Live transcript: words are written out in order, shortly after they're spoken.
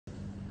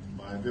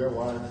my dear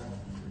wife,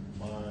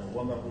 my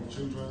wonderful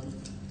children,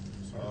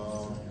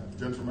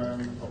 gentlemen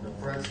of the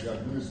press, the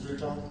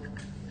administrator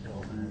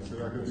of the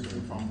Seriake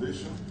Dickson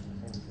Foundation,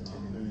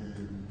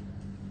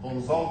 the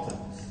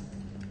consultant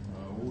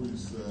who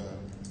is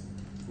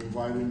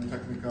providing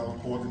technical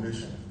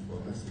coordination for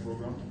this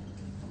program,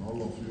 and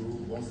all of you,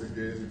 once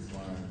again, it's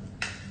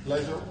my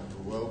pleasure to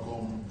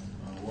welcome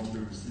and warmly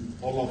receive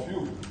all of you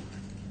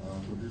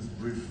to this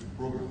brief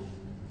program.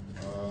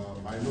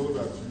 I know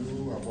that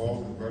you have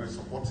all been very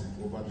supportive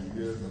over the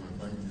years, and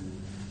I thank you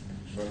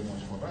very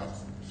much for that.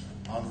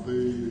 As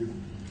the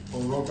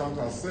consultant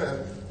has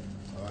said,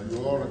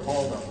 you all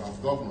recall that as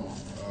governor,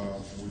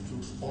 we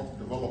took sport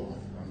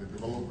development and the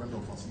development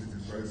of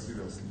facilities very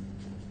seriously.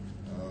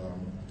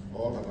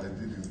 All that I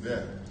did is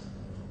there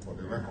for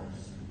the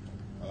records.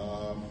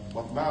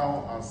 But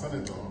now, as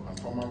senator and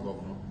former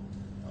governor,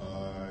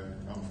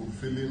 I'm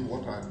fulfilling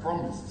what I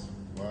promised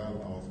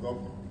while I was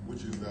governor,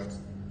 which is that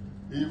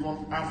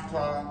even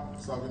after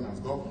serving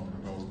as governor,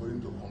 I was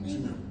going to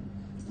continue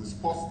the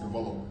sports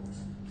development.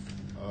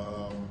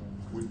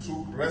 We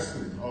took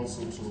wrestling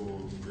also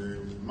to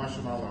the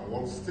national and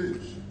world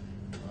stage,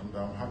 and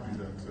I'm happy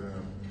that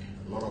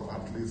a lot of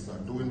athletes are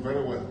doing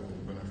very well,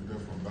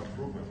 benefited from that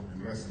program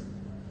in wrestling.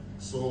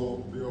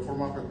 So the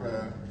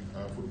Ofrumapepe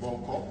Football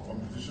Cup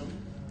competition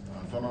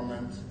and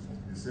tournament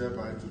is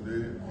hereby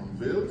today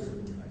unveiled.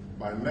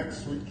 By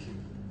next week,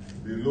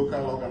 the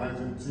local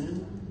organizing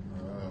team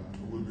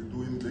will be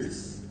doing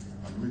this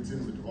and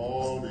meeting with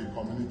all the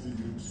community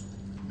youth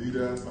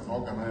leaders and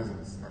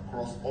organizers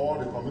across all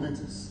the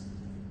communities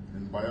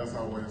in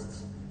Bayelsa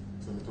West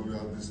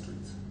Senatorial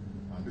District.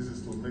 And this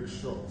is to make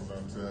sure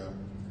that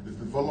the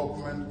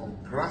development of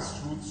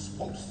grassroots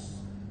sports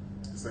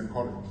is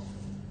encouraged.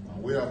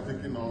 And we are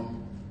taking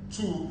on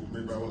two,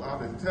 maybe I will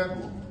add a third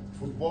one: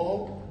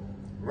 football,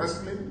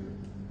 wrestling,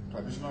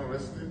 traditional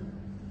wrestling,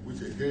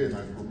 which again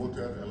I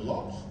promoted a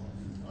lot.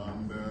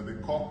 And the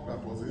cup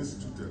that was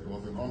instituted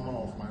was in honor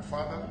of my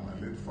father,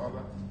 my late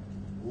father,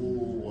 who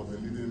was a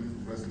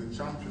leading wrestling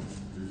champion,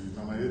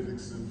 the Seriake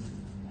Dickson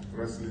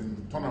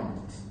wrestling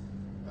tournament,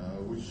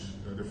 which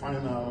the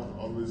final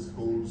always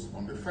holds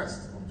on the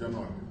 1st of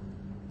January,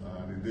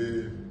 the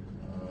day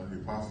he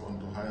passed on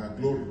to higher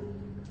glory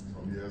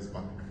some years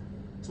back.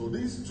 So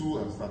these two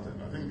have started.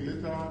 I think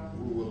later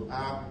we will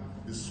add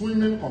the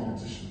swimming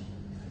competition.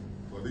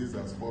 So these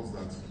are sports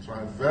that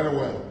try very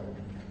well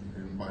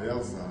in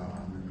Bayelsa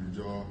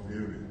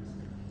area.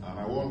 And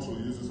I want to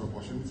use this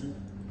opportunity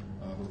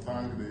to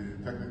thank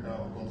the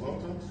technical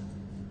consultants,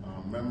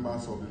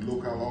 members of the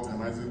local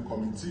organizing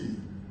committee,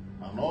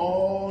 and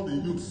all the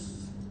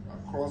youths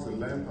across the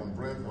length and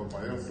breadth of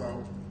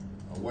Bayelsa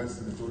West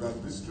Senatorial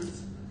District,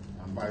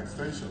 and by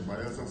extension,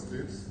 Bayelsa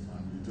States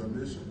and the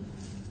nation,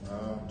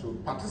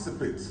 to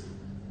participate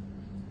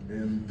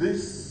in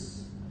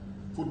this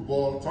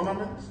football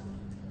tournament,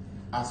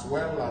 as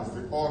well as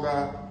the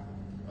other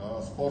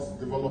sports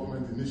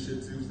development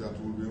initiatives that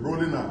will be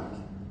rolling out,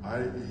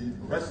 i.e.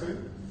 wrestling,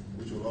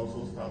 which will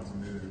also start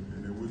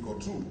in a week or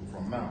two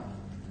from now.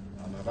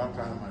 And at that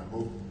time, I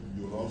hope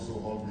you'll also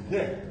all be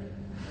here.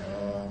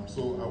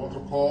 So I want to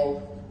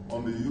call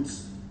on the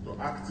youths to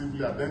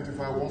actively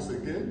identify once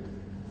again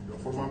the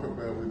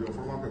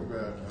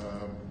Ofrumapepe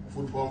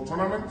football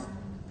tournament.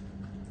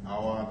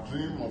 Our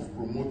dream of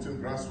promoting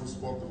grassroots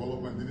sport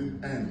development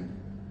didn't end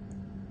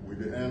with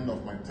the end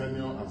of my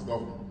tenure as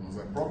governor. As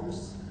I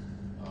promised,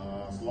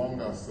 as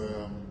long as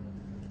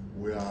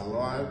we are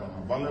alive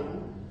and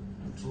available,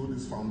 and through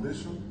this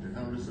foundation, the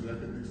Henry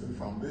Seriake Dickson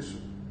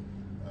Foundation,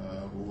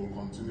 we will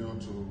continue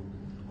to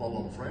call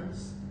on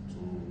friends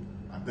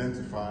to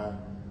identify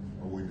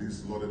with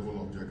this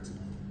laudable objective.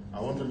 I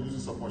want to use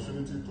this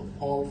opportunity to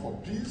call for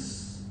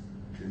peace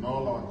in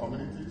all our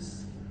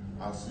communities.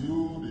 As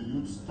you, the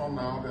youths, turn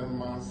out en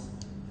masse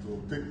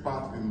to take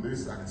part in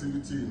this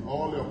activity in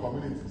all your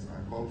communities,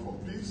 I call for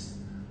peace.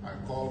 I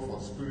call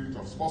for spirit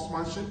of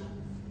sportsmanship.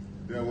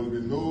 There will be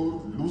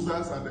no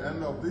losers at the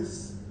end of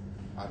this.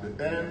 At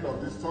the end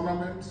of this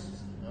tournament,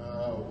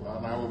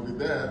 and I will be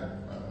there,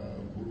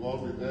 we'll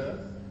all be there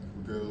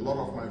with a lot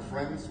of my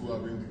friends who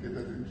have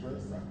indicated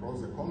interest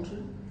across the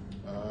country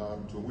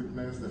to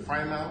witness the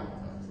final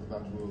so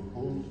that will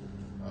hold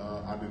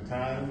at the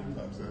time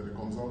that the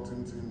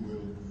consulting team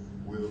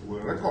will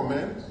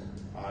recommend.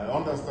 I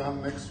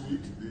understand next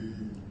week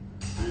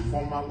the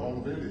formal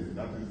unveiling,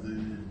 that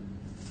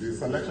is the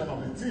selection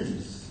of the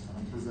teams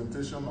and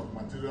presentation of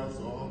materials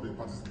to all the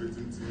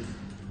participating teams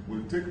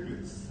will take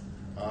place.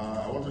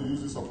 I want to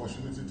use this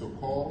opportunity to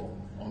call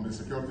on the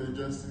security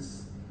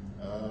agencies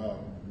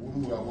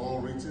whom we have all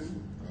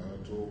written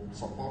to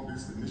support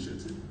this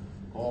initiative.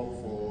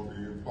 Call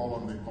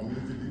on the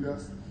community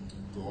leaders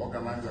to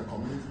organize their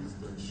communities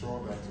to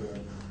ensure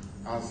that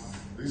as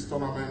this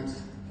tournament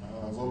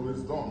has always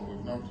done,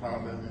 we've not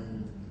had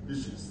any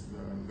issues.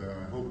 And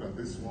I hope that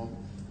this one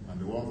and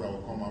the ones that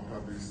will come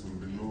after this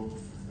will be no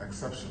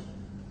exception.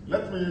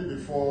 Let me,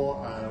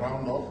 before I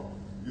round up,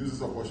 use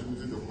this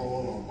opportunity to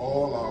call on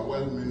all our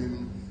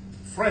well-meaning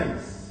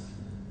friends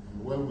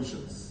and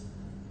well-wishers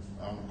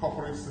and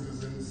corporate corporate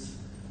citizens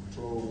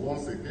to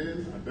once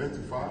again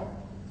identify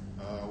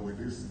with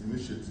this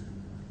initiative.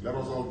 Let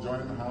us all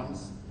join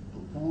hands to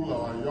pull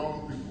our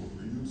young people,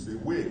 the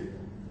youth, away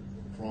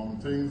from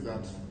things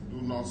that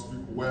do not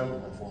speak well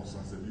of us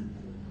as a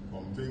people,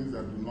 from things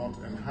that do not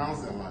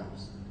enhance their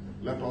lives.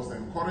 Let us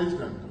encourage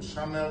them to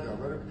channel their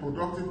very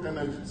productive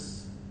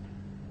energies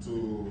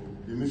to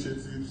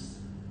initiatives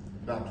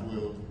that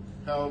will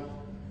help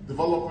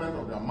development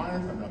of their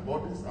minds and their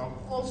bodies, and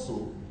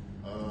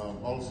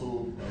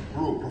also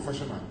grow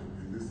professionally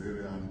in this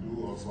area and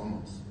do us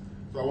honors.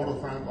 So I want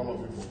to thank all of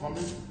you for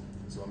coming.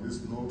 It's on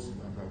this note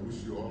that I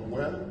wish you all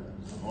well,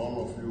 and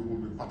all of you who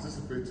will be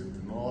participating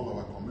in all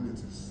our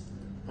communities.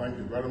 Thank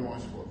you very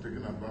much for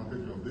taking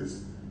advantage of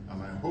this,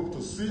 and I hope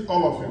to see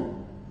all of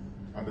you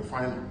at the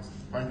finals.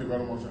 Thank you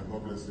very much, and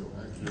God bless you.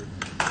 Thank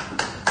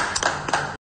you.